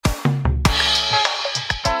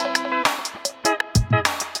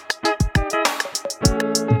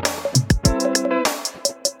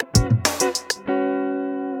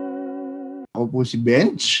po si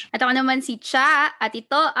Bench. At ako naman si Cha. At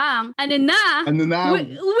ito ang Ano Na?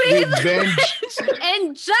 With Bench.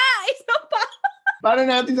 And Cha! Ito pa. Paano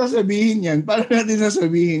natin sasabihin yan?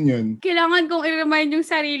 Kailangan kong i-remind yung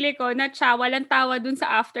sarili ko na Cha, walang tawa dun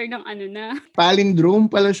sa after ng Ano Na. Palindrome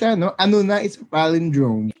pala siya, no? Ano Na is a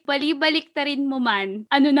palindrome. Balik ta rin mo man.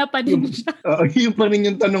 Ano na pa din siya. Yung pa rin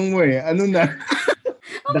yung tanong mo eh. Ano na?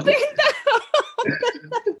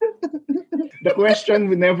 The question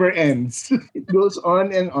never ends. It goes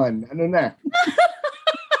on and on. Ano na?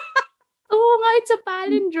 Oo nga, it's a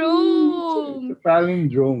palindrome. It's a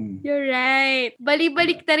palindrome. You're right.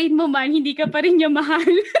 Balik ta rin mo man, hindi ka pa rin niya mahal.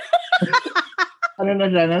 Ano na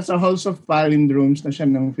siya, nasa House of Palindromes na siya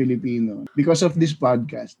ng Filipino. Because of this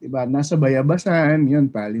podcast, diba? Nasa Bayabasan, yun,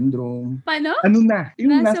 palindrome. Paano? Ano na?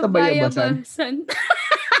 Yung nasa Bayabasan.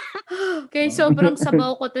 Okay, sobrang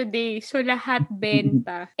sabaw ko today. So, lahat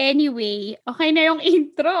benta. Anyway, okay na yung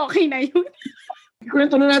intro. Okay na yun.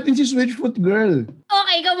 Kwento na natin si Switchfoot Girl.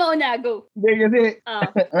 Okay, ikaw mauna. Go. Hindi kasi,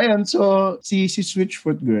 ayun, so, si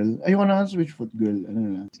Switchfoot Girl, ayoko na Switchfoot Girl, ano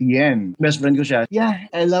na, si Yen, best friend ko siya. Yeah,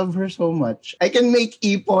 I love her so much. I can make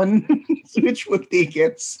ipon Switchfoot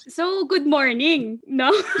tickets. So, good morning,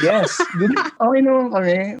 no? Yes, good. Okay naman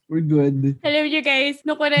kami. We're good. Alam niyo guys,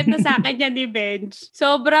 nung kurento sa akin yan ni Benj,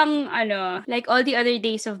 sobrang, like all the other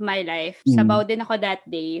days of my life, sabaw din ako that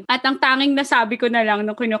day. At ang tanging nasabi ko na lang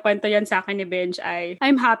nung kinukwento yan sa akin ni Benj ay,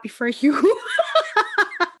 I'm happy for you.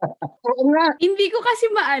 Oo nga. Hindi ko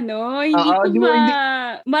kasi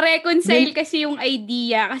ma-reconcile kasi yung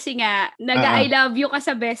idea kasi nga, I love you ka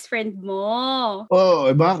sa best friend mo.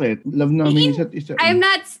 Oo, bakit? Love namin isa't isa.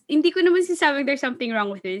 Hindi ko naman sinasabing there's something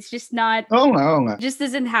wrong with it. It's just not, oo nga. Just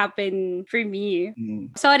doesn't happen for me.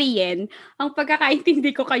 Sorry, Yen. Ang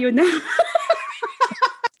pagkakaintindi ko kayo na.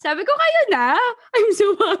 Sabi ko kayo na. I'm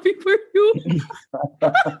so happy for you.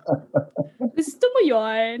 Gusto mo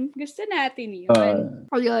yun? Gusto natin yun.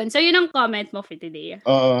 Yun. So, yun ang comment mo for today.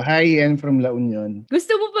 Hi, Ian from La Union.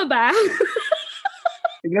 Gusto mo pa ba?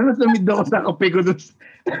 Tignan mo, samid ako sa kape ko doon.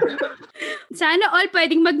 Sana all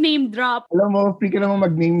pwedeng mag-name drop. Alam mo, free ka naman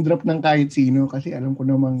mag-name drop ng kahit sino kasi alam ko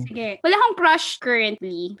namang... Sige. Wala akong crush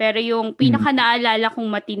currently, pero yung pinaka naalala kong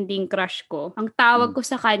matinding crush ko, ang tawag ko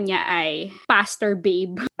sa kanya ay Pastor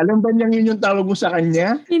Babe. Alam ba niyang yun yung tawag mo sa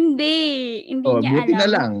kanya? Hindi niya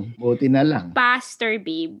alam. Buti na lang. Pastor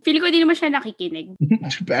Babe. Feeling ko di naman siya nakikinig.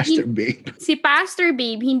 Pastor Babe. Si Pastor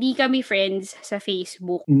Babe, hindi kami friends sa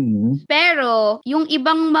Facebook. Mm-hmm. Pero, yung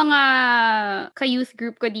ibang mga ka-youth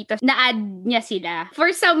group ko dito, na-add niya sila.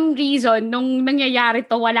 For some reason, nung nangyayari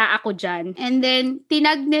to, wala ako dyan. And then,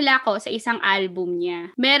 tinag nila ako sa isang album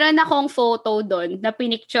niya. Meron akong photo doon na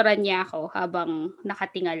pinicturean niya ako habang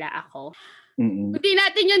nakatingala ako. Hindi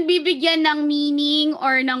natin yun bibigyan ng meaning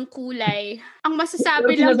or ng kulay. Ang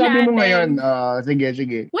masasabi lang natin. Pero mo ngayon,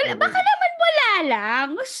 sige. Wala, baka naman wala lang.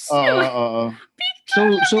 Oo.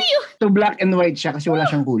 So black and white siya kasi wala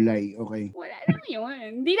siyang kulay. Okay. Wala lang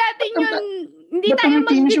yun. Hindi natin yun, hindi tayo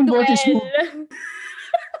mag-duel.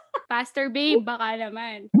 Pastor Babe, baka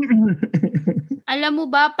naman. Alam mo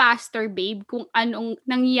ba, Pastor Babe, kung anong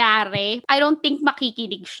nangyari? I don't think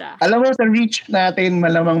makikinig siya. Alam mo, sa reach natin,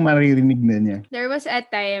 malamang maririnig na niya. There was a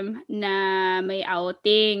time na may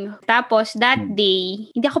outing. Tapos, that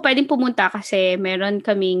day, hindi ako pwedeng pumunta kasi meron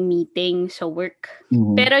kaming meeting sa work.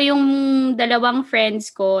 Mm-hmm. Pero yung dalawang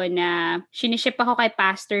friends ko na siniship ako kay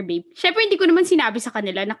Pastor Babe, syempre hindi ko naman sinabi sa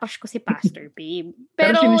kanila na crush ko si Pastor Babe.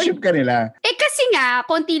 Pero siniship ka nila? Kasi nga,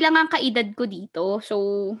 konti lang ang kaedad ko dito. So,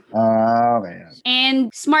 okay. And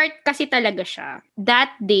smart kasi talaga siya.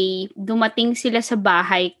 That day, dumating sila sa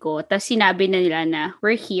bahay ko, tapos sinabi na nila na,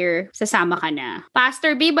 we're here, sasama ka na.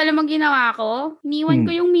 Pastor Babe, alam mo ginawa ko? Iniwan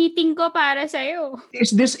ko yung meeting ko para sa'yo.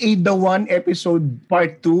 Is this The One episode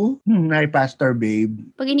part 2? Ay, Pastor Babe.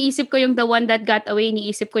 Pag iniisip ko yung The One That Got Away,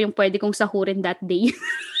 iniisip ko yung pwede kong sahurin that day.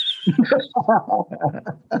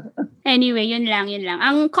 Anyway, yun lang.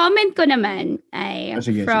 Ang comment ko naman ay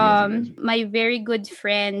sige. My very good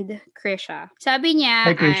friend, Krisha. Sabi niya,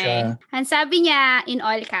 in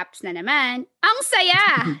all caps na naman, ang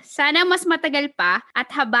saya! Sana mas matagal pa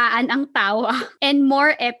at habaan ang tawa and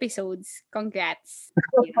more episodes. Congrats.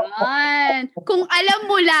 Yun. Kung alam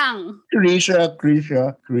mo lang. Krisha.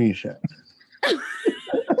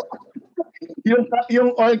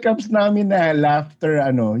 Yung all caps namin na laughter,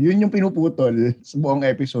 yun yung pinuputol sa buong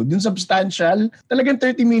episode. Yung substantial, talagang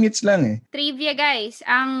 30 minutes lang eh. Trivia guys,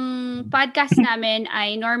 ang podcast namin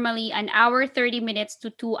ay normally 1 hour, 30 minutes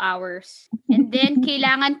to 2 hours. And Then,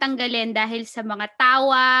 kailangan tanggalin dahil sa mga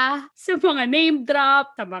tawa, sa mga name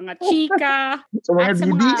drop, sa mga chika, Sa mga at sa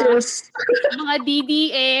DDS. mga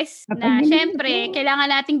DDS na syempre, kailangan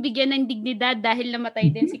nating bigyan ng dignidad dahil namatay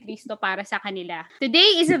din si Cristo para sa kanila.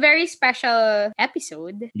 Today is a very special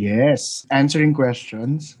episode. Yes. Answering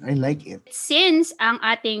questions. I like it. Since ang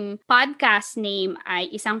ating podcast name ay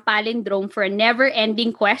isang palindrome for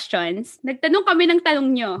never-ending questions, nagtanong kami ng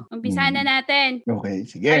tanong nyo. Umpisahan na natin. Okay,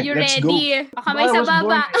 sige. Are you let's ready? Go. Baka may sa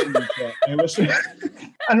baba.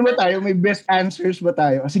 Ano ba tayo? May best answers ba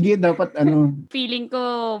tayo? Sige, dapat Feeling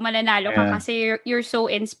ko mananalo ka kasi you're so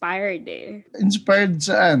inspired eh. Inspired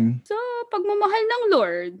saan? So, pagmamahal ng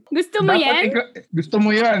Lord. Gusto mo Dapat yan? Gusto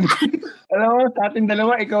mo yan. Alam mo, sa ating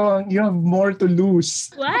dalawa, you have more to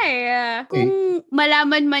lose. Why? Kung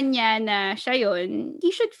malaman man niya na siya yun,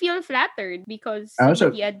 he should feel flattered because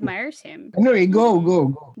he admires him. Anyway, go.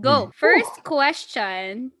 Go. First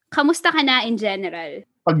question, kamusta ka na in general?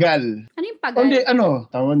 Pagal. Ano yung pagal? Hindi,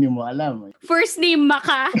 tawon, hindi mo alam. First name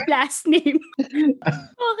Maka, last name.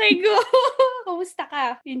 Okay, go. Kamusta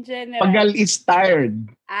ka in general? Pagal is tired.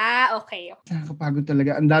 Okay. Nakakapagod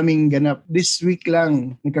talaga. Ang daming ganap. This week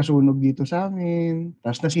lang, nagkasunog dito sa amin.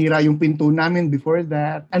 Tapos nasira yung pinto namin before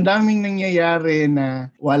that. Ang daming nangyayari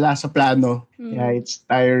na wala sa plano. Yeah, it's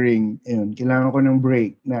tiring. Ayun, kailangan ko ng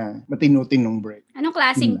break na matino-tinong break. Anong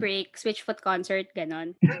klaseng break? Switchfoot concert,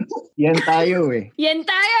 ganon? Yan tayo eh. Yan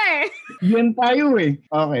tayo eh!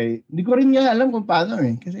 Okay. Hindi ko rin nga alam kung paano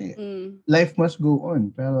eh. Kasi life must go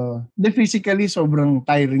on. Pero physically, sobrang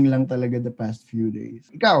tiring lang talaga the past few days.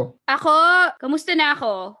 Ikaw? Ako, kamusta na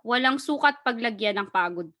ako? Walang sukat paglagyan ng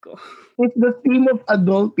pagod ko. It's the theme of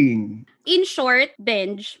adulting. In short,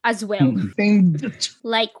 binge as well.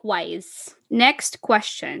 Likewise. Next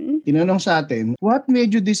question. Tinanong sa atin, what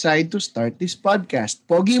made you decide to start this podcast?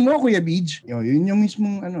 Pogi mo, Kuya Beej. Yun yung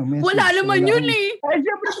mismong message. Wala naman yun eh. Ay,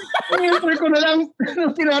 syempre, answer ko na lang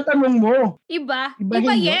tinatanong mo. Iba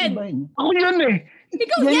yan. Ako yun eh.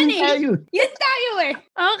 Ikaw yan eh. Yan tayo eh.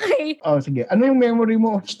 Okay. Sige. Ano yung memory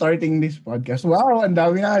mo of starting this podcast? Wow, ang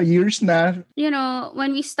dami na. Years na. You know,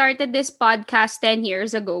 when we started this podcast 10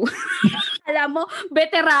 years ago, alam mo,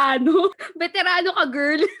 veterano. Veterano ka,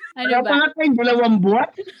 girl. Ano ba? Kaya pa 2 buwan.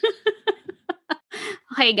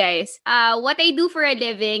 Okay, guys. What I do for a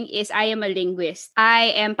living is I am a linguist. I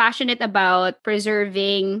am passionate about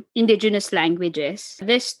preserving indigenous languages.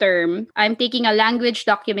 This term, I'm taking a language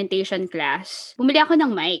documentation class. Bumili ako ng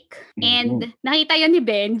mic. And nakita yun ni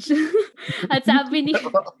Benj. At sabi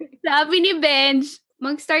ni Benj,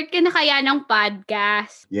 mag-start ka na kaya ng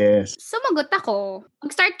podcast? Yes. Sumagot ako,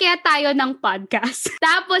 mag-start kaya tayo ng podcast?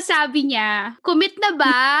 Tapos sabi niya, commit na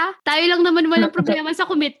ba? Tayo lang naman walang problema sa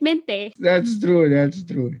commitment eh. That's true.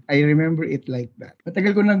 I remember it like that.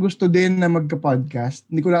 Matagal ko na gusto din na magka-podcast.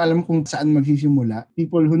 Hindi ko lang alam kung saan magsisimula.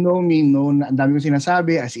 People who know me know na ang dami ko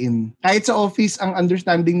sinasabi, as in, kahit sa office, ang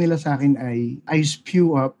understanding nila sa akin ay I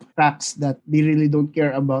spew up facts that they really don't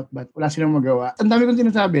care about but wala silang magawa. Ang dami kong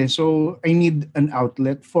sinasabi, so I need an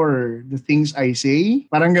outlet for the things I say.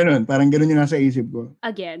 Parang ganun yung nasa isip ko.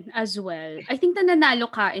 Again, as well. I think na nanalo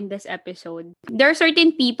ka in this episode. There are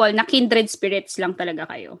certain people na kindred spirits lang talaga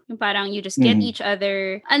kayo. Yung parang you just get each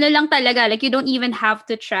other. Ano lang talaga, like you don't even have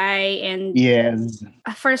to try and... Yes.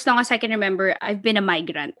 For as long as I can remember, I've been a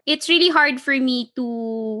migrant. It's really hard for me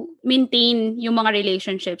to maintain yung mga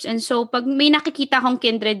relationships. And so, pag may nakikita akong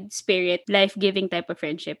kindred spirit, life-giving type of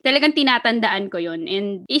friendship, talagang tinatandaan ko yun.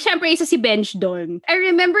 And syempre, isa si Benj doon. I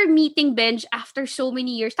remember meeting Benj after so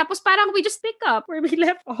many years. Tapos parang we just pick up where we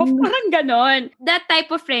left off. Parang ganon. That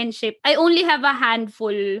type of friendship, I only have a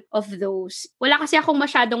handful of those. Wala kasi akong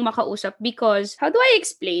masyadong makausap because, how do I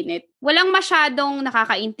explain it? Walang masyadong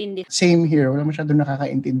nakakaintindi. Same here. Walang masyadong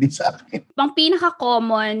nakakaintindi sa akin. Ang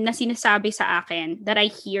pinaka-common na sinasabi sa akin that I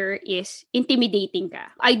hear is intimidating ka.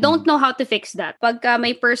 I don't know how to fix that. Pagka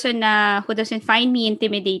may person na who doesn't find me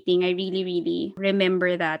intimidating, I really, really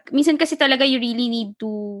remember that. Minsan kasi talaga you really need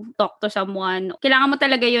to talk to someone. Kailangan mo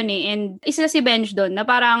talaga yun eh. And isa si Benj doon na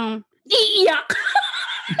parang iiyak.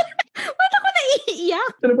 Ba't ako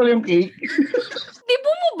naiiyak? Ano pala yung cake? Di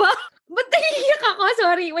mo ba? Ba't naiiyak ako?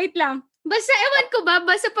 Sorry, wait lang. Basta ewan ko ba,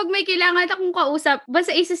 basta pag may kailangan akong kausap,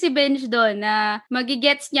 basta isa si Benj doon na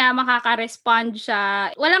magigets niya, makaka-respond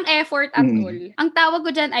siya. Walang effort at all. Ang tawag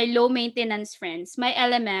ko dyan ay low maintenance friends. May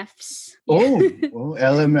LMFs. Oh,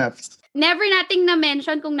 LMFs. Never nating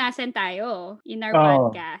na-mention kung nasan tayo in our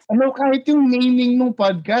podcast. Kahit yung naming ng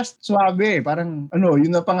podcast, suabe. Parang,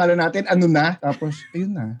 yun na pangalan natin, ano na. Tapos,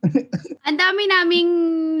 ayun na. Ang dami naming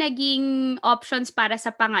naging options para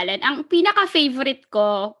sa pangalan. Ang pinaka-favorite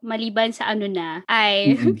ko, maliban sa ano na,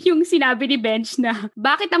 ay yung sinabi ni Bench na,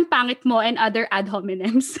 bakit ang pangit mo and other ad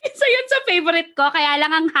hominems? So yun sa favorite ko, kaya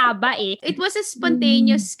lang ang haba eh. It was a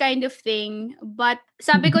spontaneous kind of thing, but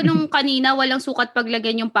sabi ko nung kanina, walang sukat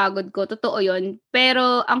paglagyan yung pagod ko. Totoo yun.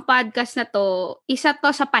 Pero ang podcast na to, isa to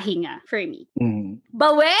sa pahinga for me.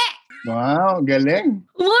 Bawe! Wow, galing.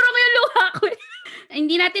 Umurong yung luha ko.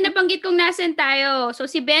 Hindi natin nabanggit kung nasan tayo. So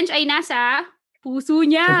si Bench ay nasa puso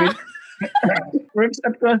niya. Works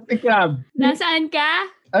at Krusty Krab. Nasaan ka?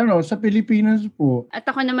 Sa Pilipinas po. At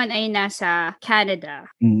ako naman ay nasa Canada.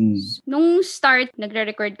 Nung start,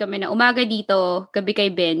 nagre-record kami na umaga dito, gabi kay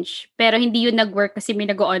Bench. Pero hindi yun nag-work kasi may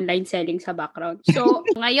nag-online selling sa background. So,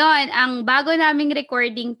 ngayon, ang bago naming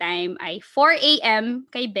recording time ay 4 a.m.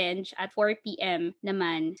 kay Bench at 4 p.m.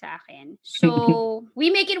 naman sa akin. So,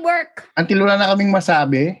 we make it work. Until wala na kaming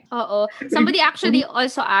masabi. Oo. Somebody actually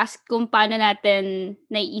also asked kung paano natin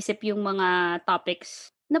naiisip yung mga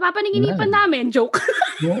topics. Napapaninginipan namin. Joke.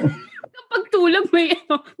 Kapag tulog, may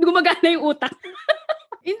gumagana yung utak.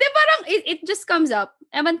 Hindi, parang it just comes up.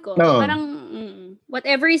 Ewan ko. No. Parang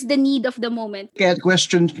whatever is the need of the moment. Kaya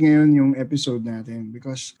questions ngayon yung episode natin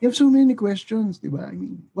because we have so many questions, di ba? I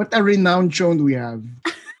mean, what a renowned show we have.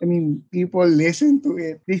 I mean, people listen to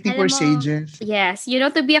it. They think we're sages. Yes.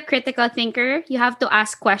 To be a critical thinker, you have to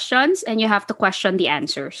ask questions and you have to question the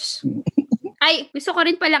answers. Ay, gusto ko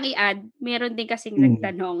rin palang i-add, meron din kasing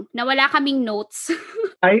nagtanong na wala kaming notes.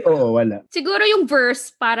 Ay, oo, wala. Siguro yung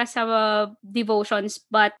verse para sa devotions,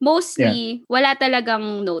 but mostly, wala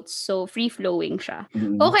talagang notes. So, free-flowing siya.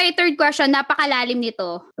 Okay, third question. Napakalalim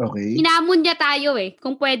nito. Okay. Hinamon niya tayo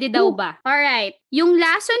kung pwede daw ba. Alright. Yung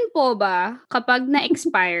lason po ba, kapag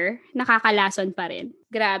na-expire, nakakalason pa rin?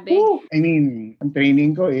 Grabe. I mean, ang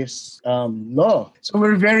training ko is law. So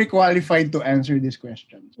we're very qualified to answer this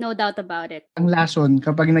question. No doubt about it. Ang lason,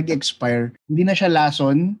 kapag nag-expire, hindi na siya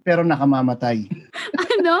lason, pero nakamamatay.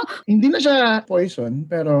 Ano? Hindi na siya poison,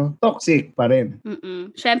 pero toxic pa rin.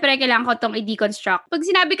 Siyempre, kailangan ko itong i-deconstruct. Pag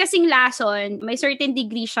sinabi kasing lason, may certain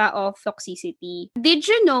degree siya of toxicity. Did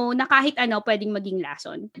you know na kahit ano pwedeng maging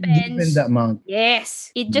lason? Depends the amount.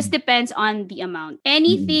 Yes. It just depends on the amount.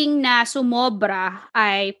 Anything na sumobra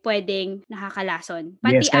ay pwedeng nakakalason.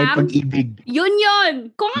 Pati yes, kahit pag-ibig. Yun!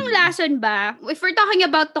 Kung ang lason ba, if we're talking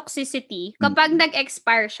about toxicity, kapag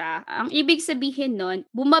nag-expire siya, ang ibig sabihin nun,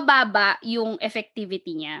 bumababa yung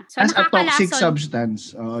effectivity niya. So, as a toxic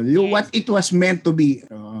substance. What it was meant to be.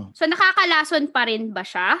 So, nakakalason pa rin ba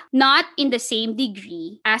siya? Not in the same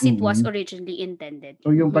degree as it was originally intended. So,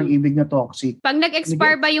 yung pag-ibig na toxic. Pag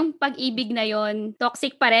nag-expire ba yung pag-ibig na yon,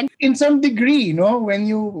 toxic pa rin? In some degree, no? When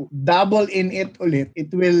you double in it ulit, it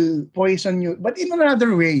will poison you. But in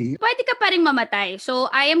another way. Pwede ka pa rin mamatay. So,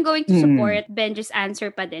 I am going to support Benji's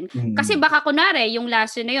answer pa din. Kasi baka kunwari, yung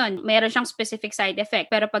lason na yon, meron siyang specific side effect.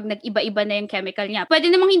 Pero pag nag-iba-iba na yung chemical niya, pwede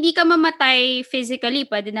namang hindi ka mamatay physically.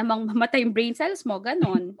 Pwede namang mamatay yung brain cells mo.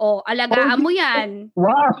 Ganon. O, alagaan mo yan.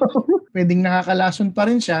 Wow! Pwedeng nakakalason pa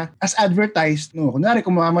rin siya as advertised. No, kunwari,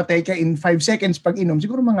 kung mamamatay ka in 5 seconds pag inom,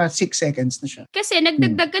 siguro mga 6 seconds na siya. Kasi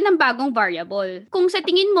nagdagdag ka ng bagong variable. Kung sa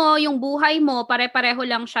tingin mo, yung buhay mo, pare-pareho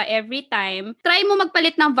lang siya every time, try mo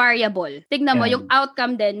magpalit ng variable. Tignan mo, yung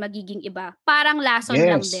outcome din magiging iba. Parang lason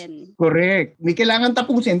lang din. Correct. May kailangan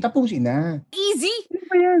tapusin na. Easy! Ano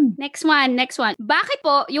ba yan? Next one. Bakit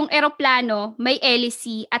po yung eroplano may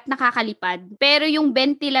hélice at nakakalipad, pero yung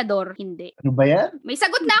ventilador hindi? Ano ba yan? May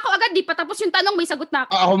sagot na ako agad. Di pa tapos yung tanong, may sagot na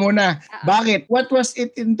ako. Ako muna. Bakit? What was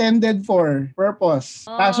it intended for? Purpose.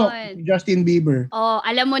 Pasok, Justin Bieber.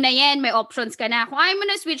 Alam mo na yan. May options ka na. Kung ayaw mo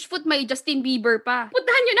na switch foot, may Justin Bieber pa.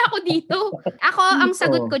 Puntahan nyo na ako dito. Ako, ang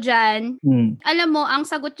sagot ko dyan, alam mo, ang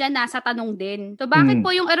sagot dyan nasa tanong din. So, bakit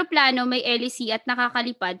po yung eroplano may hélice at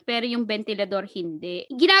nakakalipad, pero yung ventilador hindi?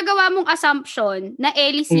 Ginagawa mong assumption na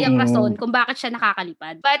hélice ang rason kung bakit siya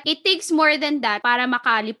nakakalipad. But it takes more than that para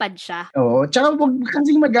makalipad siya. Oo. Tsaka huwag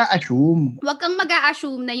kasing mag-a-assume. Huwag kang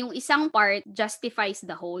mag-a-assume na yung isang part justifies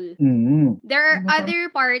the whole. There are other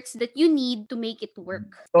parts that you need to make it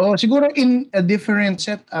work. Siguro in a different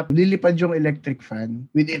setup, lilipad yung electric fan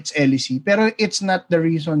with its hélice. Pero it's not the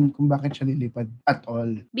reason kung bakit siya lilipad at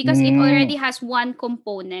all. Because it already has one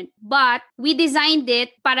component. But we designed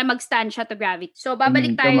it para mag-stand siya to gravity. So,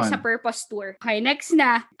 babalik tayo sa purpose tour. Okay, next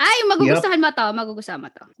na. Ay, magugustuhan mo to. Magugustuhan mo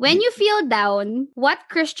to. When you feel down, what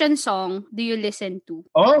Christian song do you listen to?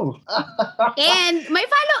 And may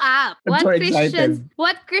follow-up.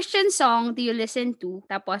 What Christian song do you listen to?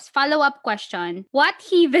 Tapos, follow-up question. What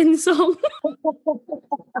heathen song?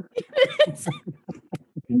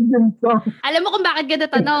 Hidden song. Alam mo kung bakit ganda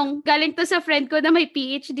tanong? Galing to sa friend ko na may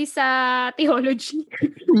PhD sa theology.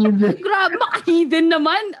 Grabe, maka-hidden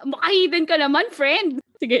naman. Maka-hidden ka naman, friend.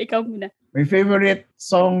 Sige, ikaw muna. My favorite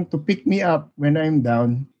song to pick me up when I'm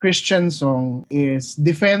down, Christian song, is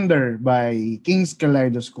Defender by King's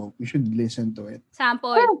Kaleidoscope. You should listen to it.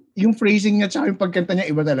 Sample. Yung phrasing niya at yung pagkanta niya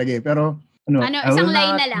iba talaga eh. Pero isang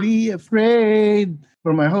line na lang. I will not be afraid,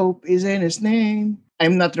 for my hope is in His name.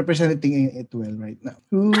 I'm not representing it well right now.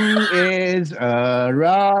 Who is a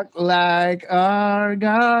rock like our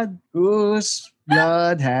God, whose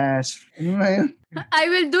blood has... Ano na yun? I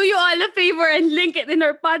will do you all a favor and link it in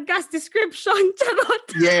our podcast description.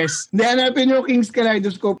 Charot. Yes. Hindi, hanapin yung King's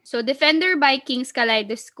Kaleidoscope. So, Defender by King's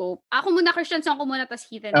Kaleidoscope. Ako muna, Christian song ko muna, tas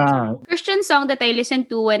hidden song. Christian song that I listen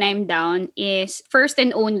to when I'm down is First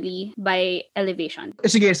and Only by Elevation.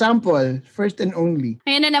 Sige, sample. First and Only.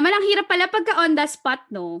 Ayun na naman, ang hirap pala pagka on the spot,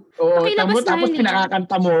 no? Oo, tapos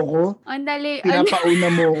pinakakanta mo ko. Andali.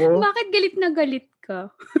 Pinapauna mo ko. Bakit galit na galit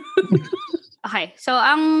ka? Okay, so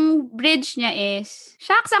ang bridge niya is,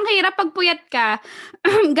 shucks, ang hirap pagpuyat ka.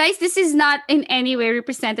 Guys, this is not in any way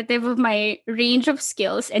representative of my range of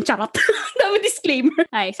skills. And charot, dami disclaimer.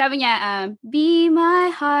 Okay, sabi niya, be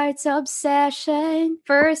my heart's obsession,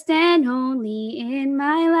 first and only in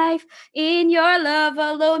my life. In your love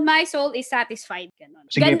alone, my soul is satisfied. Ganon.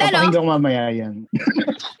 Sige, ganda, papakinggan ko mamaya yan.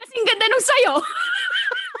 Kasing ganda nung sayo.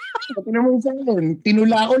 Tinamang sa akin,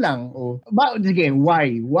 tinula ko lang. Oh. Sige,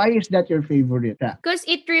 why? Why is that your favorite? Because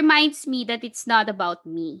it reminds me that it's not about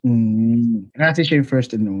me. Kasi siya yung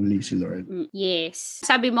first and only si Lord. Yes.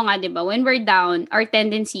 Sabi mo nga, di ba, when we're down, our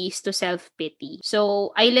tendency is to self-pity.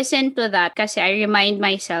 So, I listen to that kasi I remind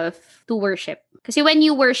myself to worship. Kasi when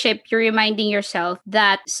you worship, you're reminding yourself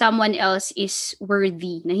that someone else is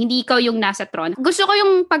worthy, na hindi ikaw yung nasa throne. Gusto ko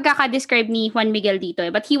yung pagkaka-describe ni Juan Miguel dito,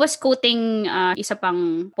 but he was quoting isa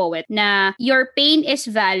pang poet na your pain is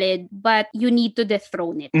valid, but you need to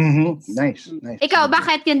dethrone it. Nice. Ikaw,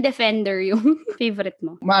 bakit yung Defender yung favorite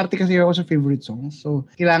mo? Maarte kasi ako sa favorite songs. So,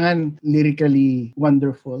 kailangan lyrically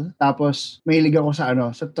wonderful. Tapos, mahilig ako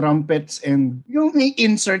sa trumpets and yung may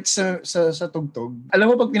inserts sa tugtog. Alam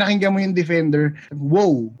mo, pag pinakinggan mo yung Defender,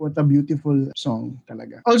 wow, what a beautiful song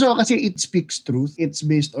talaga. Also, kasi it speaks truth. It's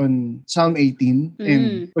based on Psalm 18.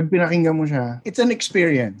 And pag pinakinggan mo siya, it's an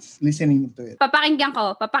experience listening to it. Papakinggan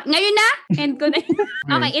ko. Ngayon na? End ko na.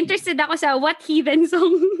 Okay, interested ako sa what heathen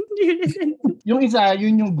song do you listen to? Yung isa,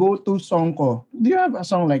 yun yung go-to song ko. Do you have a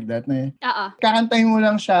song like that? Oo. Kakantahin mo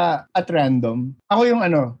lang siya at random. Ako yung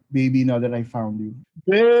Baby, now that I found you.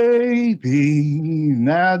 Baby,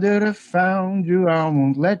 now that I found you, I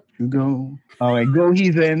won't let you go. Okay, go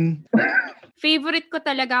heathen. Favorite ko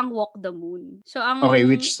talaga ang Walk the Moon. So ang Okay,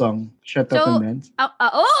 which song? Shut Up and Dance?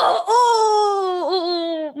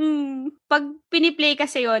 Pag piniplay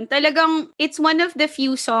kasi yon, talagang it's one of the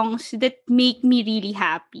few songs that make me really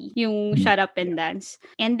happy. Yung Shut Up and Dance.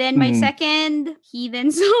 And then my second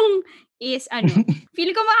heathen song is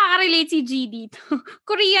feeling ko makaka-relate si G dito.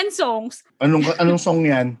 Korean songs. Anong song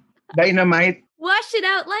yan? Dynamite? Wash it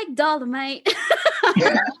out like Dolomite.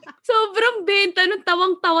 Sobrang benta, nung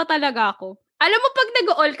tawang-tawa talaga ako. Alam mo, pag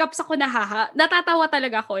nag-all caps ako natatawa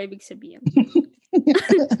talaga ako, ibig sabihin.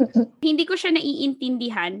 Hindi ko siya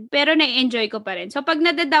naiintindihan, pero na-enjoy ko pa rin. So, pag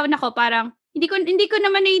nadadown ako, parang, hindi ko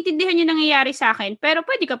naman naiintindihan yung nangyayari sa akin, pero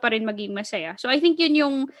pwede ka pa rin maging masaya. So, I think yun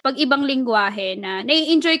yung pag-ibang lingwahe na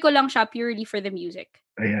nai-enjoy ko lang siya purely for the music.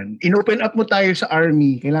 Ayan. In-open up mo tayo sa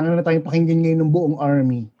ARMY. Kailangan na tayong pakinggan ngayon ng buong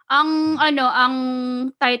ARMY.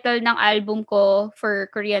 Ang title ng album ko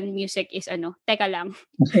for Korean music is Teka Lang.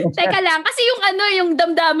 Teka Lang. Kasi yung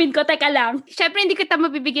damdamin ko, Teka Lang. Syempre, hindi kita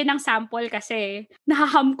mabibigyan ng sample kasi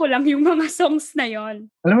nahaham ko lang yung mga songs na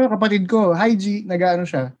yon. Alam mo, kapatid ko, hi G, nag-aaral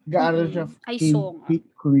siya song.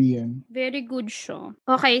 Korean. Very good siya.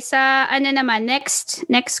 Okay, sa naman, next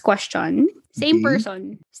question. Same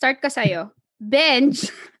person. Start ka sa'yo.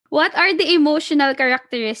 Benj, what are the emotional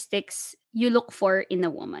characteristics you look for in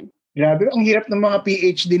a woman? Grabe, ang hirap ng mga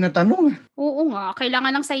PhD na tanong. Oo nga,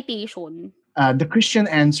 kailangan ng citation. The Christian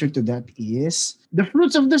answer to that is the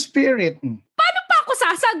fruits of the Spirit. Paano pa ako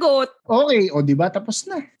sasagot? Okay, diba? Tapos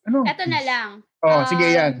na. Ito na lang.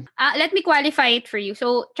 Sige yan. Let me qualify it for you.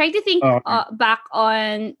 So, try to think back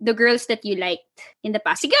on the girls that you liked in the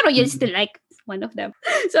past. Siguro you'll still like one of them.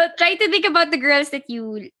 So, try to think about the girls that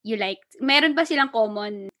you liked. Meron ba silang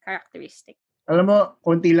common characteristic? Alam mo,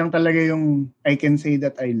 konti lang talaga yung I can say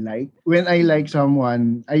that I like. When I like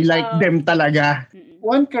someone, I like them talaga.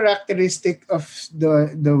 One characteristic of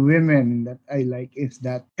the women that I like is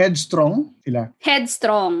that headstrong sila.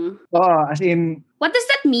 Headstrong. As in... What does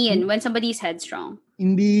that mean when somebody is headstrong?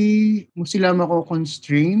 hindi mo sila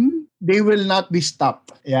mako-constrain. They will not be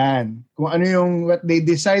stopped. Yan. Kung ano yung what they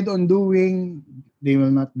decide on doing, they will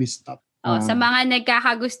not be stopped. Sa mga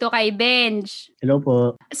nagkakagusto kay Benj. Hello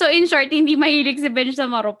po. So in short, hindi mahilig si Benj sa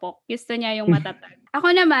marupok. Gusto niya yung matatag. Ako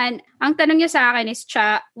naman, ang tanong niya sa akin is,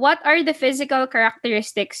 Cha, what are the physical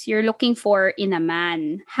characteristics you're looking for in a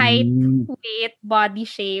man? Height, weight, body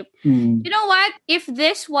shape. You know what? If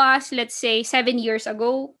this was, let's say, 7 years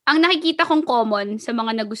ago, ang nakikita kong common sa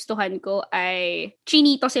mga nagustuhan ko ay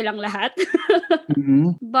chinito silang lahat.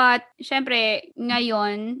 But, syempre,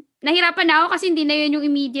 ngayon, nahirapan na ako kasi hindi na yun yung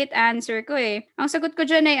immediate answer ko eh. Ang sagot ko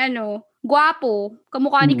dyan ay gwapo,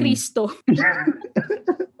 kamukha ni Kristo.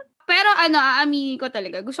 Pero aaminin ko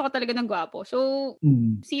talaga, gusto ko talaga ng gwapo. So,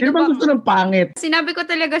 sino ba gusto ng pangit? Sinabi ko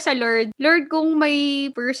talaga sa Lord, kung may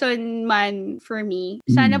person man for me,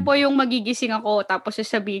 sana po yung magigising ako tapos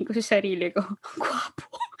sasabihin ko sa sarili ko,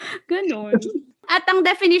 gwapo. Ganon. At ang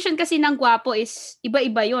definition kasi ng gwapo is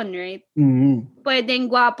iba-iba yun, right? Pwedeng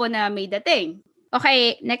gwapo na may dating.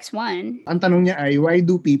 Okay, next one. Ang tanong niya ay, why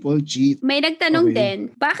do people cheat? May nagtanong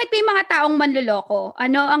din, bakit may mga taong manloloko?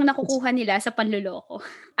 Ano ang nakukuha nila sa panloloko?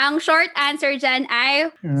 Ang short answer dyan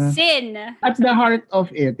ay sin. At the heart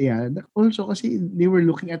of it, also kasi they were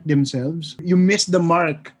looking at themselves. You miss the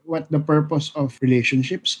mark what the purpose of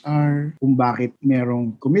relationships are, kung bakit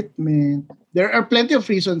merong commitment. There are plenty of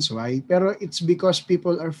reasons why, pero it's because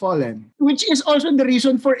people are fallen. Which is also the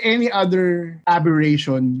reason for any other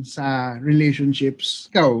aberration sa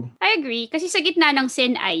relationships. Ikaw? I agree. Kasi sa gitna ng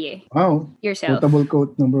sin ay Wow. Yourself. Quotable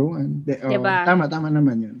quote number 1. Diba? Tama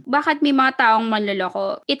naman yun. Bakit may mga taong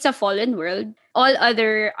manloloko? It's a fallen world. All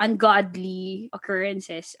other ungodly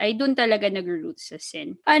occurrences ay dun talaga nag-root sa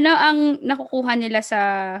sin. Ano ang nakukuha nila sa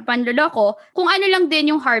panloloko? Kung ano lang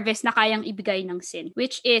din yung harvest na kayang ibigay ng sin,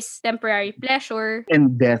 which is temporary pleasure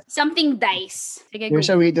and death. Something dies. Sige, there's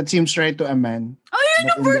a way that seems right to a man. Yun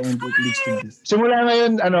yung verse 5. Simula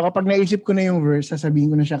ngayon, kapag naisip ko na yung verse, sasabihin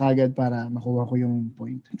ko na siya kagad para makuha ko yung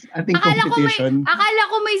point. Ating competition. Akala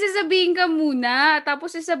ko may sasabihin ka muna,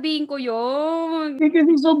 tapos sasabihin ko yun.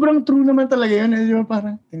 Kasi sobrang true naman talaga yun. Di ba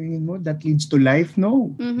parang, tingin mo, that leads to life?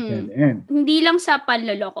 No. Hindi lang sa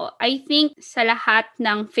panloloko. I think sa lahat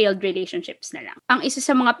ng failed relationships na lang. Ang isa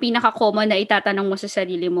sa mga pinaka-common na itatanong mo sa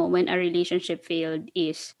sarili mo when a relationship failed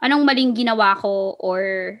is, anong maling ginawa ko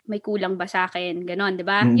or may kulang ba sa akin? Ganon, di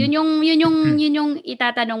ba? Yun yung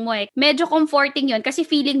itatanong mo eh. Medyo comforting yun kasi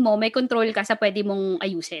feeling mo may control ka sa pwede mong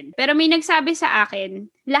ayusin. Pero may nagsabi sa akin,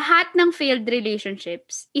 lahat ng failed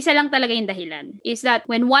relationships, isa lang talaga yung dahilan. Is that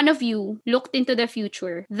when one of you looked into the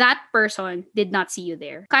future, that person did not see you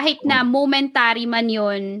there. Kahit na momentary man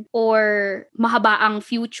yun or mahaba ang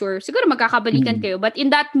future, siguro magkakabalikan kayo. But in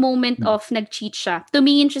that moment of nag-cheat siya,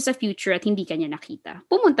 tumingin siya sa future at hindi kanya nakita.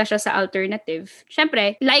 Pumunta siya sa alternative.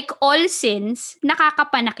 Syempre, like all sins,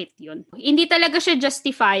 nakakapanakit yun. Hindi talaga siya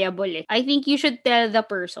justifiable eh. I think you should tell the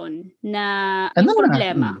person na yung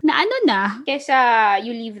problema. Na ano na, kesa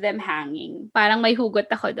you leave them hanging. Parang may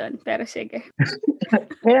hugot ako doon. Pero sige.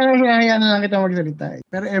 Kaya na lang kita magsalita eh.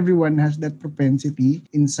 Pero everyone has that propensity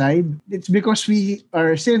inside. It's because we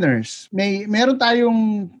are sinners. Meron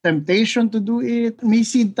tayong temptation to do it. May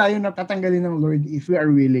seed tayo na tatanggalin ng Lord if we are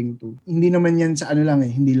willing to. Hindi naman yan sa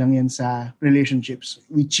hindi lang yan sa relationships.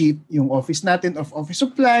 We cheat yung office natin of office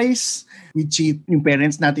supplies. We cheat yung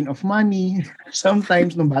parents natin of money.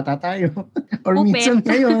 Sometimes nung bata tayo. Or minsan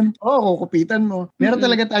ngayon, kukupitan mo. Meron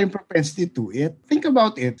talaga tayong propensity to it. Think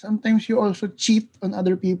about it. Sometimes you also cheat on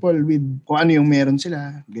other people with kung ano yung meron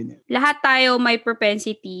sila. Ganyan. Lahat tayo may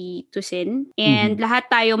propensity to sin and lahat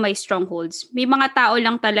tayo may strongholds. May mga tao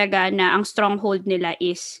lang talaga na ang stronghold nila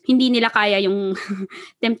is hindi nila kaya yung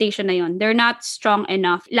temptation na yon. They're not strong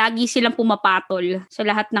enough. Lagi silang pumapatol sa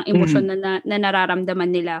lahat ng emosyon na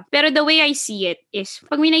nararamdaman nila. Pero the way I see it is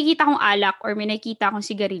pag may nakikita akong alak or may nakikita akong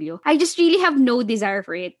sigarilyo, I just really have no desire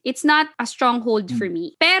for it. It's not a stronghold for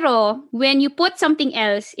me. Pero when you put something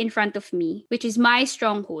else in front of me, which is my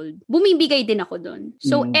stronghold, bumibigay din ako doon.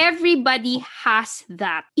 So everybody has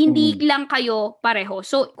that. Hindi lang kayo pareho.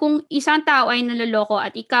 So kung isang tao ay naloloko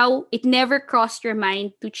at ikaw, it never crossed your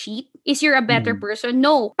mind to cheat, is you're a better person?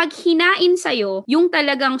 No. Pag hinain sa'yo, yung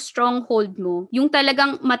talagang stronghold mo, yung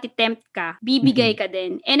talagang matitempt ka, bibigay ka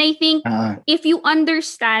din. And I think, if you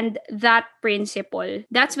understand that principle,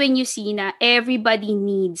 that's when you see na everybody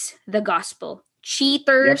needs the gospel.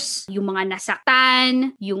 cheaters, yung mga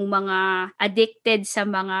nasaktan, yung mga addicted sa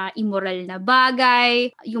mga immoral na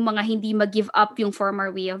bagay, yung mga hindi mag-give up yung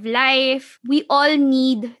former way of life. We all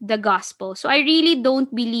need the gospel. So I really don't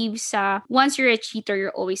believe sa once you're a cheater,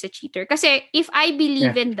 you're always a cheater. Kasi if I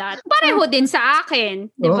believe in that, pareho din sa akin.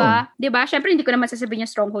 Diba? Diba? Syempre, hindi ko naman sasabihin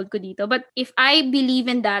yung stronghold ko dito. But if I believe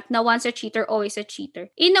in that, na once a cheater, always a cheater.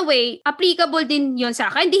 In a way, applicable din yun sa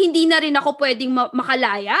akin. Hindi na rin ako pwedeng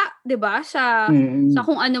makalaya, 'di ba? Sa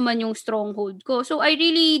kung ano man yung stronghold ko. So I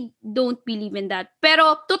really don't believe in that.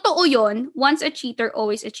 Pero totoo yun, once a cheater,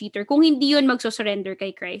 always a cheater. Kung hindi yun magsusurrender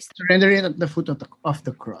kay Christ. Surrender it at the foot of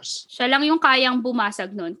the cross. Siya lang yung kayang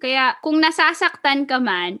bumasag nun. Kaya kung nasasaktan ka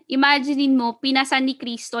man, imaginein mo, pinasan ni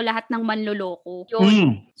Kristo lahat ng manloloko.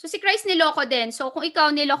 Yun. So si Christ niloko din. So kung ikaw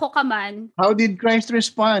niloko ka man, how did Christ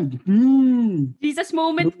respond? Jesus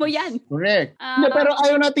moment mo yan. Correct. Pero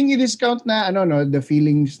ayaw nating i-discount na the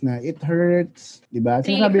feelings na it hurts, 'di ba?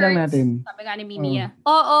 Sinasabi lang natin. Sabi nga ni Mimia.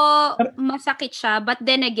 Oo, masakit siya, but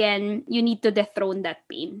then again, you need to dethrone that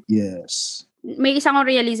pain. Yes. May isang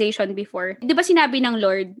realization before. Di ba sinabi ng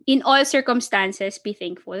Lord, in all circumstances, be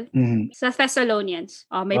thankful? Sa Thessalonians.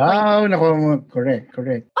 May point. Wow, naku, correct.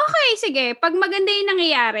 Okay, sige. Pag maganda yung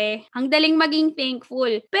nangyayari, ang daling maging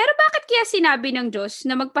thankful. Pero bakit kaya sinabi ng Diyos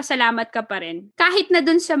na magpasalamat ka pa rin? Kahit na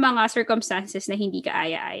dun sa mga circumstances na hindi ka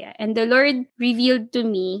aya-aya. And the Lord revealed to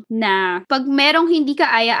me na pag merong hindi ka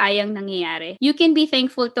aya-ayang nangyayari, you can be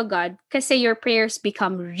thankful to God kasi your prayers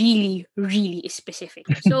become really, really specific.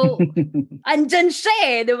 So, andyan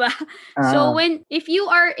siya di ba? So if you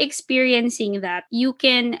are experiencing that, you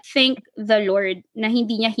can thank the Lord na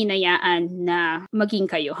hindi niya hinayaan na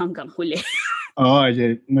maging kayo hanggang huli.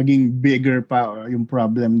 Maging bigger pa yung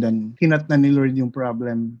problem than hinat na ni Lord yung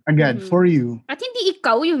problem agad for you. At hindi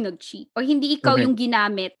ikaw yung nag-cheat or hindi ikaw yung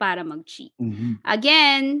ginamit para mag-cheat.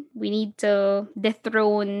 Again, we need to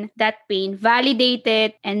dethrone that pain, validate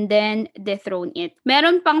it, and then dethrone it.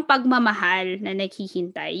 Meron pang pagmamahal na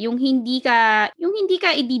naghihintay. Yung hindi ka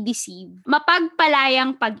i-deceive.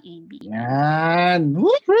 Mapagpalayang pag-ibig. Yan.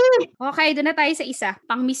 Okay, doon na tayo sa isa.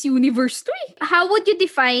 Pang Miss Universe to How would you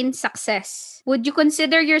define success? Would you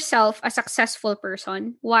consider yourself a successful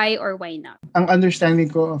person? Why or why not? Ang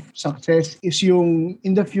understanding ko of success is yung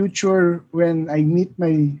in the future when I meet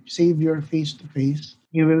my Savior face to face,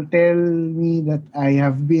 He will tell me that I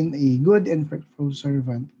have been a good and faithful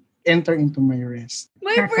servant. Enter into my rest.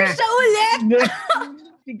 May verse siya ulit!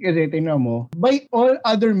 Kasi tingnan mo, by all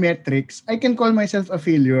other metrics, I can call myself a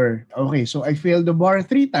failure. Okay, so I failed the bar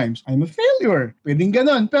 3 times. I'm a failure. Pwedeng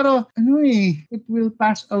ganon. Pero, it will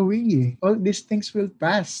pass away. All these things will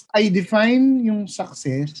pass. I define yung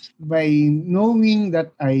success by knowing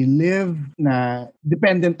that I live na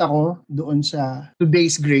dependent ako doon sa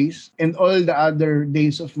today's grace and all the other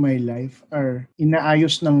days of my life are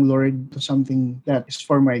inaayos ng Lord to something that is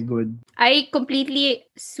for my good. I completely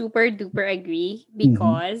super duper agree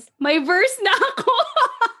because may verse na ako.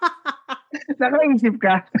 Nakaisip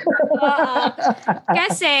ka?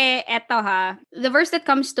 Kasi, the verse that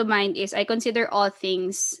comes to mind is, I consider all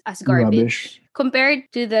things as garbage. Compared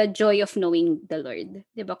to the joy of knowing the Lord.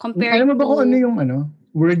 Diba? Alam mo ba kung ano yung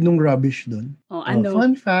word nung rubbish doon? Ano?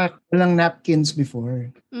 Fun fact, walang napkins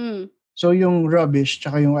before. So yung rubbish,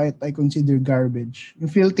 tsaka yung I consider garbage.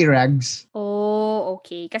 Yung filthy rags. Oh,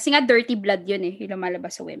 okay. Kasi nga dirty blood yun yung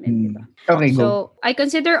lumalabas sa women, diba? Okay, go. So, I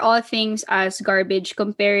consider all things as garbage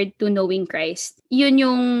compared to knowing Christ. Yun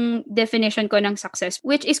yung definition ko ng success,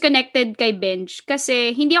 which is connected kay Benj.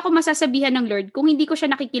 Kasi hindi ako masasabihan ng Lord kung hindi ko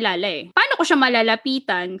siya nakikilala Paano ko siya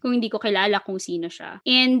malalapitan kung hindi ko kilala kung sino siya?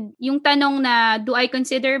 And yung tanong na, do I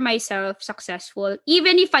consider myself successful?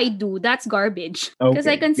 Even if I do, that's garbage. Because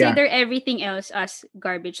I consider everything else as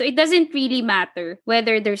garbage. So, it doesn't really matter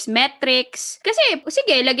whether there's metrics. Kasi,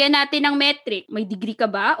 sige, lagyan natin ng metric. May degree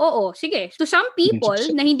ka ba? Oo, sige. To some people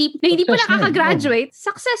na hindi pa nakaka-graduate,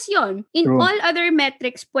 success yon. In all other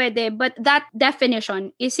metrics, pwede. But that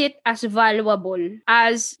definition, is it as valuable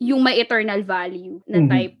as yung may eternal value na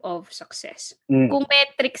type of success? Kung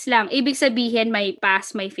metrics lang, ibig sabihin may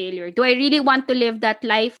pass, may failure. Do I really want to live that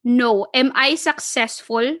life? No. Am I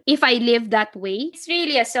successful if I live that way? It's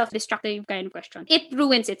really a self-destructive kind of question. It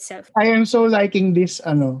ruins itself. I am so liking this,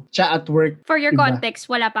 cha at work. For your context,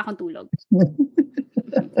 wala pa akong tulog.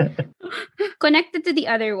 Connected to the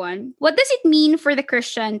other one, what does it mean for the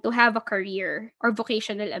Christian to have a career or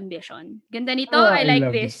vocational ambition? Ganda nito. I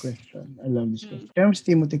like this. I love this question. Kaya si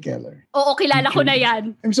Timothy Keller. Oo, kilala ko na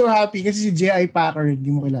yan. I'm so happy kasi si J.I. Packer,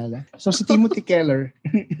 hindi mo kilala. So si Timothy Keller,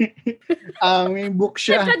 may book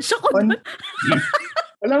siya.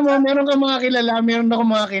 Alam mo, meron ka mga kilala, meron ako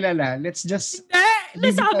mga kilala. Let's just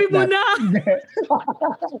Nasabi mo na.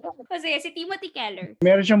 Kasi si Timothy Keller.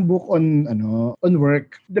 Meron siyang book on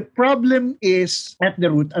work. The problem is at the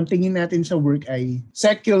root, ang tingin natin sa work ay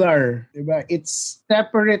secular, 'di ba? It's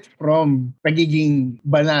separate from pagiging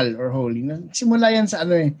banal or holy. Simula yan sa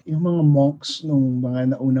yung mga monks nung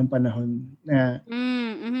mga naunang panahon na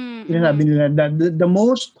sinasabi nila that the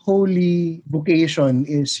most holy vocation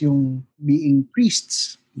is yung being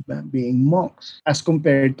priests. Diba? Being monks as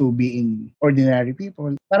compared to being ordinary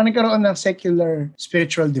people. Parang nagkaroon ng secular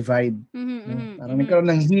spiritual divide. Parang nagkaroon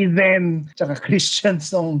ng heathen tsaka Christians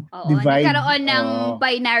ng divide. Nagkaroon ng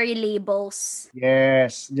binary labels.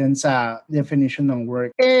 Yes, dyan sa definition ng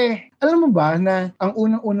work. Alam mo ba na ang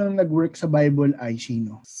unang-unang nag-work sa Bible ay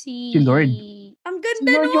sino? Si Lord. Ang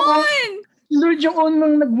ganda nun! Lord yung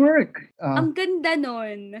unang nag-work. Ang ganda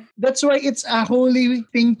nun. That's why it's a holy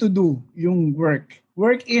thing to do, yung work.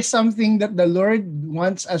 Work is something that the Lord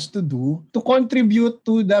wants us to do to contribute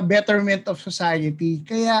to the betterment of society.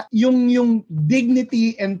 Kaya yung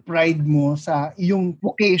dignity and pride mo sa yung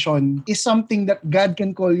vocation is something that God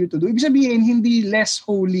can call you to do. Ibig sabihin, hindi less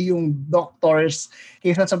holy yung doctors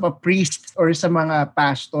kaysa sa priest or sa mga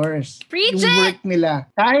pastors. Preach yung it! work nila.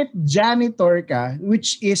 Kahit janitor ka,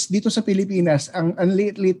 which is dito sa Pilipinas, ang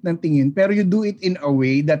liit-liit ng tingin, pero you do it in a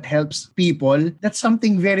way that helps people, that's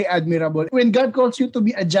something very admirable. When God calls you to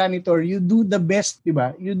be a janitor, you do the best, di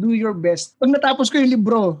ba? You do your best. Pag natapos ko yung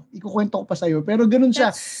libro, ikukwento ko pa sa'yo, pero ganun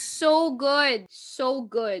siya. That's so good. So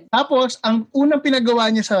good. Tapos, ang unang pinagawa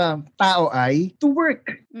niya sa tao ay to work.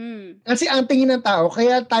 Kasi ang tingin ng tao,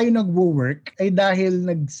 kaya tayo nagwo-work ay dahil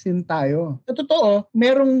nag-sin tayo. Sa totoo,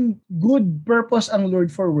 merong good purpose ang Lord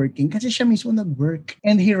for working kasi siya mismo nag-work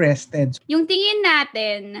and He rested. Yung tingin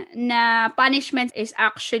natin na punishment is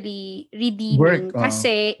actually redeeming Work,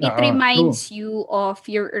 kasi it reminds you of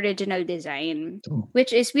your original design. True.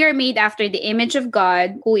 Which is we are made after the image of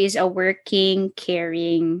God who is a working,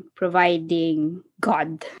 caring, providing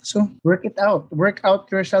God. So, work it out. Work out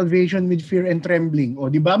your salvation with fear and trembling.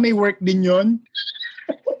 O, di ba may work din yon?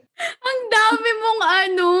 Ang dami mong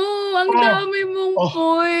ang dami mong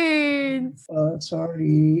points.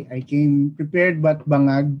 Sorry, I came prepared but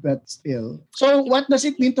bangag, but still. So, what does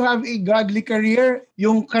it mean to have a godly career?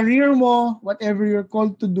 Yung career mo, whatever you're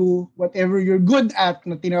called to do, whatever you're good at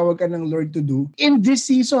na tinawag ka ng Lord to do, in this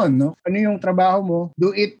season, no? Ano yung trabaho mo,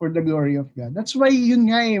 do it for the glory of God. That's why yun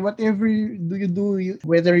nga whatever you do,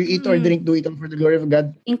 whether you eat or drink, do it all for the glory of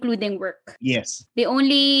God. Including work. Yes. The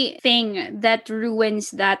only thing that ruins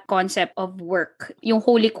that concept of work, yung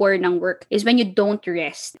holy core ng work, is when you don't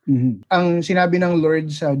rest. Ang sinabi ng Lord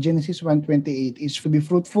sa Genesis 1:28 is to be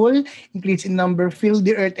fruitful, increase in number, fill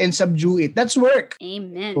the earth, and subdue it. That's work.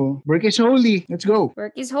 Amen. So, work is holy. Let's go.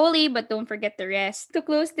 Work is holy, but don't forget the rest. To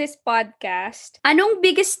close this podcast, anong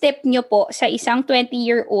biggest tip nyo po sa isang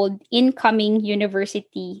 20-year-old incoming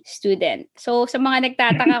university student? So, sa mga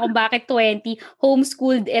nagtataka kung bakit 20,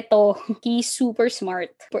 homeschooled ito. He's super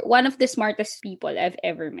smart. One of the smartest people I've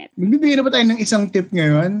ever met. Magbibigay na ba tayo ng isang tip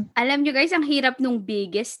ngayon? Alam nyo guys, ang hirap nung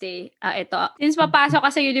biggest ito. Since papasok ka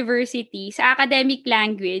sa university, sa academic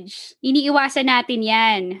language, iniiwasan natin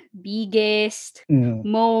yan. Biggest,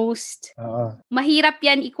 most. Mahirap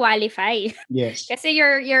yan i-qualify. Yes. Kasi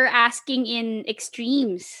you're asking in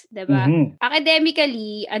extremes, diba?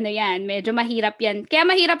 Academically, medyo mahirap yan. Kaya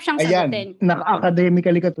mahirap siyang sagutin. Ayan,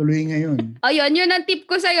 naka-academically ka tuloy ngayon. Ayun, yun ang tip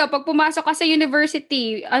ko sa'yo. Pag pumasok ka sa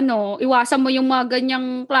university, iwasan mo yung mga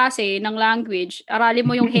ganyang klase ng language. Aralin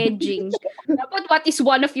mo yung hedging. Dapat what is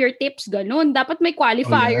one of your tips? Ganun. Dapat may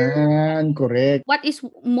qualifier. Ayan, correct. What is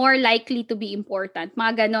more likely to be important?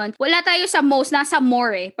 Mga ganon. Wala tayo sa most, nasa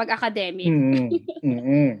more pag academic.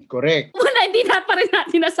 Correct. Wala, hindi na pa rin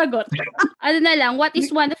natin nasagot. Na lang, what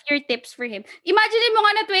is one of your tips for him? Imagine mo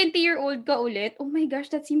nga na 20-year-old ka ulit. Oh my gosh,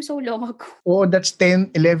 that seems so long ago. Oh, that's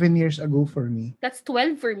 10, 11 years ago for me. That's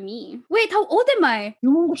 12 for me. Wait, how old am I?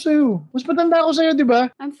 Iwan ko sa'yo. Mas matanda ako sa'yo, di ba?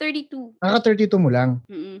 I'm 32. Naka-32 mo lang.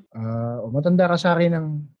 Matanda ka sa akin ng...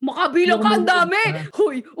 Makabilang ka, ang dami!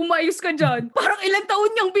 Hoy, umayos ka dyan. Parang ilang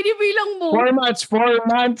taon niyang binibilang mo. 4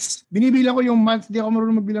 months. Binibilang ko yung months. Di ako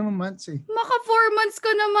marunong magbilang ng months Maka 4 months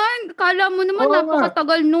ka naman. Kala mo naman,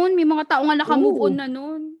 napakatagal nun. May mga tao nga naka-move on na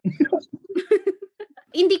nun.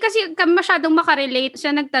 Hindi kasi kami masyadong makarelate.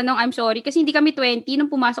 Siya nagtanong, I'm sorry, kasi hindi kami 20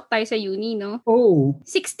 nung pumasok tayo sa uni, no? Oo.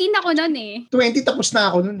 16 ako nun 20 tapos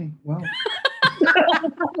na ako nun Wow.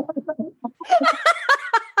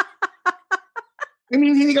 I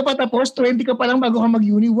mean, hindi ka pa tapos, 20 ka pa lang bago ka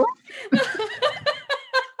mag-uni. What?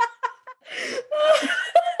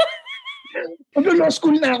 Mag-law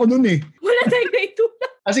school na ako nun Wala tayong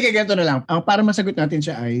naitulak. Sige, ganito na lang. Para masagot natin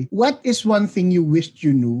siya ay, what is one thing you wished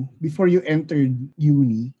you knew before you entered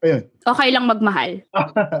uni? Ayun. Okay lang magmahal.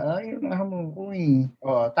 Ayun, mo ko eh.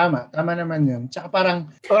 Oo, tama. Tama naman yun. Tsaka parang...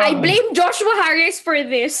 I blame Joshua Harris for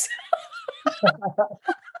this.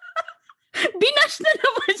 Binash na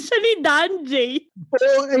naman siya ni Danjay.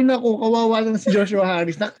 Ay naku, kawawa na si Joshua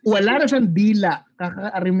Harris. Wala na siyang dila.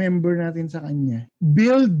 Kaka-remember natin sa kanya.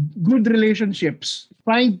 Build good relationships.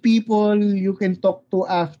 Find people you can talk to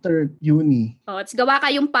after uni. Gawa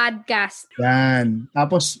kayong podcast. Yan.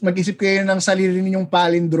 Tapos mag-isip kayo ng sarili ninyong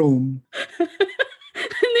palindrome.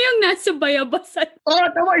 Ano yung nasa bayabasan?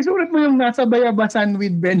 Tama. Isulat mo yung nasa bayabasan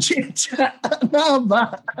with bench. Ano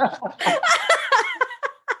ba?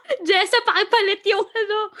 Jessa, pakipalit yung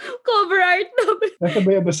cover art namin. Nasa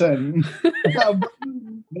bayabasan.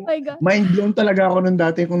 Oh my God. Mind blown talaga ako nung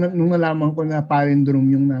dati nung nalaman ko na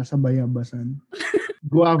palindrome yung nasa bayabasan.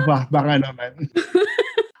 Guava, baka naman.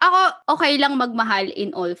 Ako, okay lang magmahal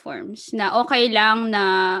in all forms. Na okay lang na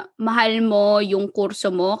mahal mo yung kurso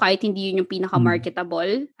mo kahit hindi yun yung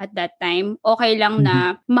pinaka-marketable at that time. Okay lang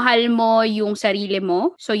na mahal mo yung sarili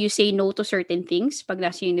mo. So you say no to certain things pag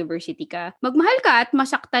nasa university ka. Magmahal ka at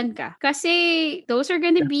masaktan ka. Kasi those are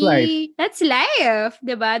gonna that's life.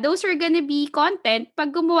 Diba? Those are gonna be content pag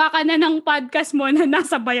gumawa ka na ng podcast mo na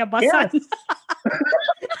nasa bayabasan. Yes.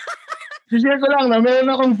 Share ko lang na meron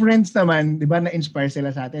akong friends naman, di ba, na-inspire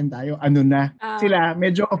sila sa atin tayo. Sila,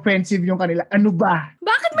 medyo offensive yung kanila. Ano ba?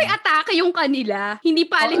 Bakit may atake yung kanila? Hindi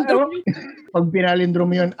palindrome yung... Pag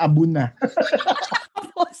pinalindrome yun, abun na.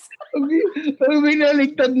 Pag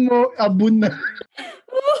binaligtad mo, abun na.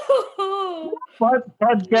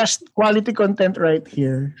 Podcast quality content right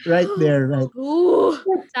here. Right there, right.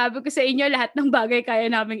 Sabi ko sa inyo, lahat ng bagay kaya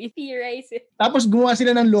namin i-theorize. Tapos gumawa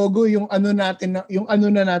sila ng logo, yung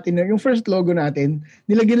first logo natin,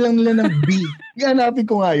 nilagyan lang nila ng B. Ihanapin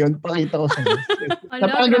ko nga yun, pakita ko sa inyo.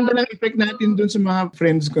 Napakaganda ng effect natin dun sa mga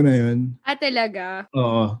friends ko na yun. Talaga?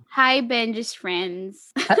 Oo. Hi, Benji's friends.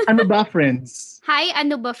 Ano ba, friends? Hi,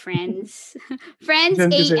 ano ba, friends? Friends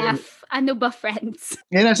AF. Ano ba, friends?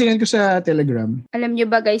 Yan, nasinan ko sa Telegram. Alam niyo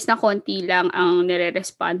ba, guys, na konti lang ang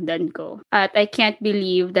nire-respondan ko. At I can't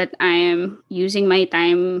believe that I'm using my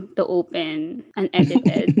time to open an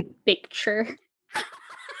edited picture.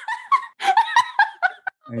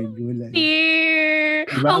 Ay, gulay.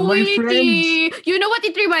 Diba, ang witty. You know what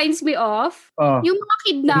it reminds me of? Yung mga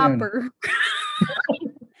kidnapper.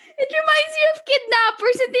 It reminds me of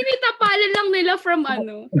kidnappers na tinitapalan lang nila from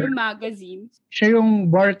magazines. Siya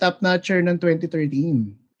yung bar top notcher ng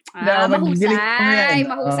 2013.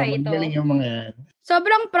 Mahusay ito. Magaling yung mga yan.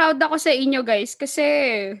 Sobrang proud ako sa inyo, guys, kasi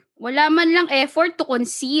wala man lang effort to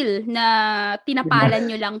conceal na tinapalan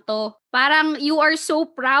nyo lang to. Parang you are so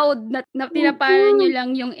proud na tinapalan nyo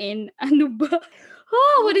lang yung N. Ano ba?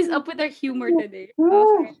 What is up with our humor today?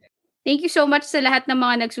 Okay. Thank you so much sa lahat ng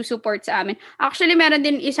mga nagsusupport sa amin. Actually, meron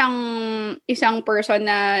din isang person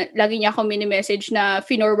na lagi niya ako mini-message na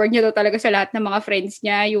finorward niya daw talaga sa lahat ng mga friends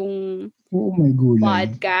niya yung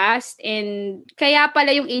podcast. And kaya pala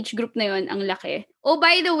yung age group na yun, ang laki. Oh,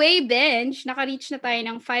 by the way, Benj, naka-reach na tayo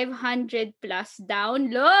ng 500 plus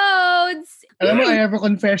downloads. Alam mo, I have a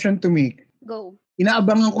confession to make. Go.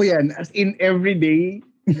 Inaabangan ko yan as in every day.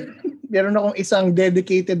 Meron akong isang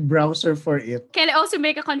dedicated browser for it. Can I also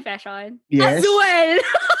make a confession? Yes. As well.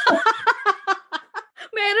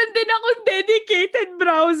 Meron din akong dedicated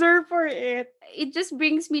browser for it. It just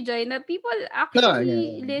brings me joy na people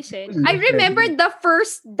actually listen. I remember the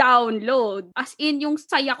first download. As in, yung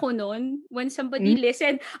saya ko nun when somebody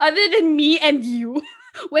listened other than me and you.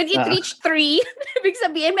 When it reached 3, ibig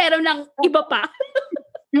sabihin meron ng iba pa.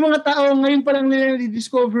 Yung mga tao ngayon pa lang nila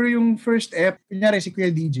discover yung first app. Kunyari si Kuya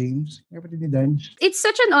D. James. Kapatid ni Danj. It's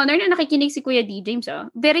such an honor na nakikinig si Kuya D. James.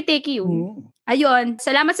 Very techy yun. Ayun.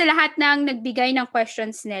 Salamat sa lahat ng nagbigay ng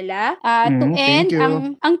questions nila. To end,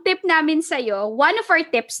 ang tip namin sa'yo, one of our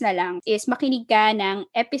tips na lang is makinig ka ng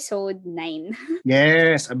episode 9.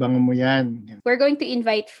 Yes, abangan mo yan. We're going to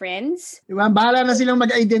invite friends. Diba? Bahala na silang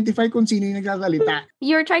mag-identify kung sino yung nagsasalita.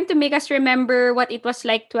 You're trying to make us remember what it was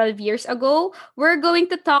like 12 years ago. We're going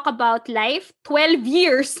to talk about life 12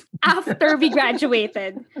 years after we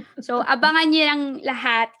graduated. So, abangan niyo lang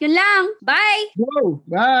lahat. Yun lang. Bye! Go!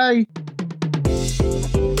 Bye!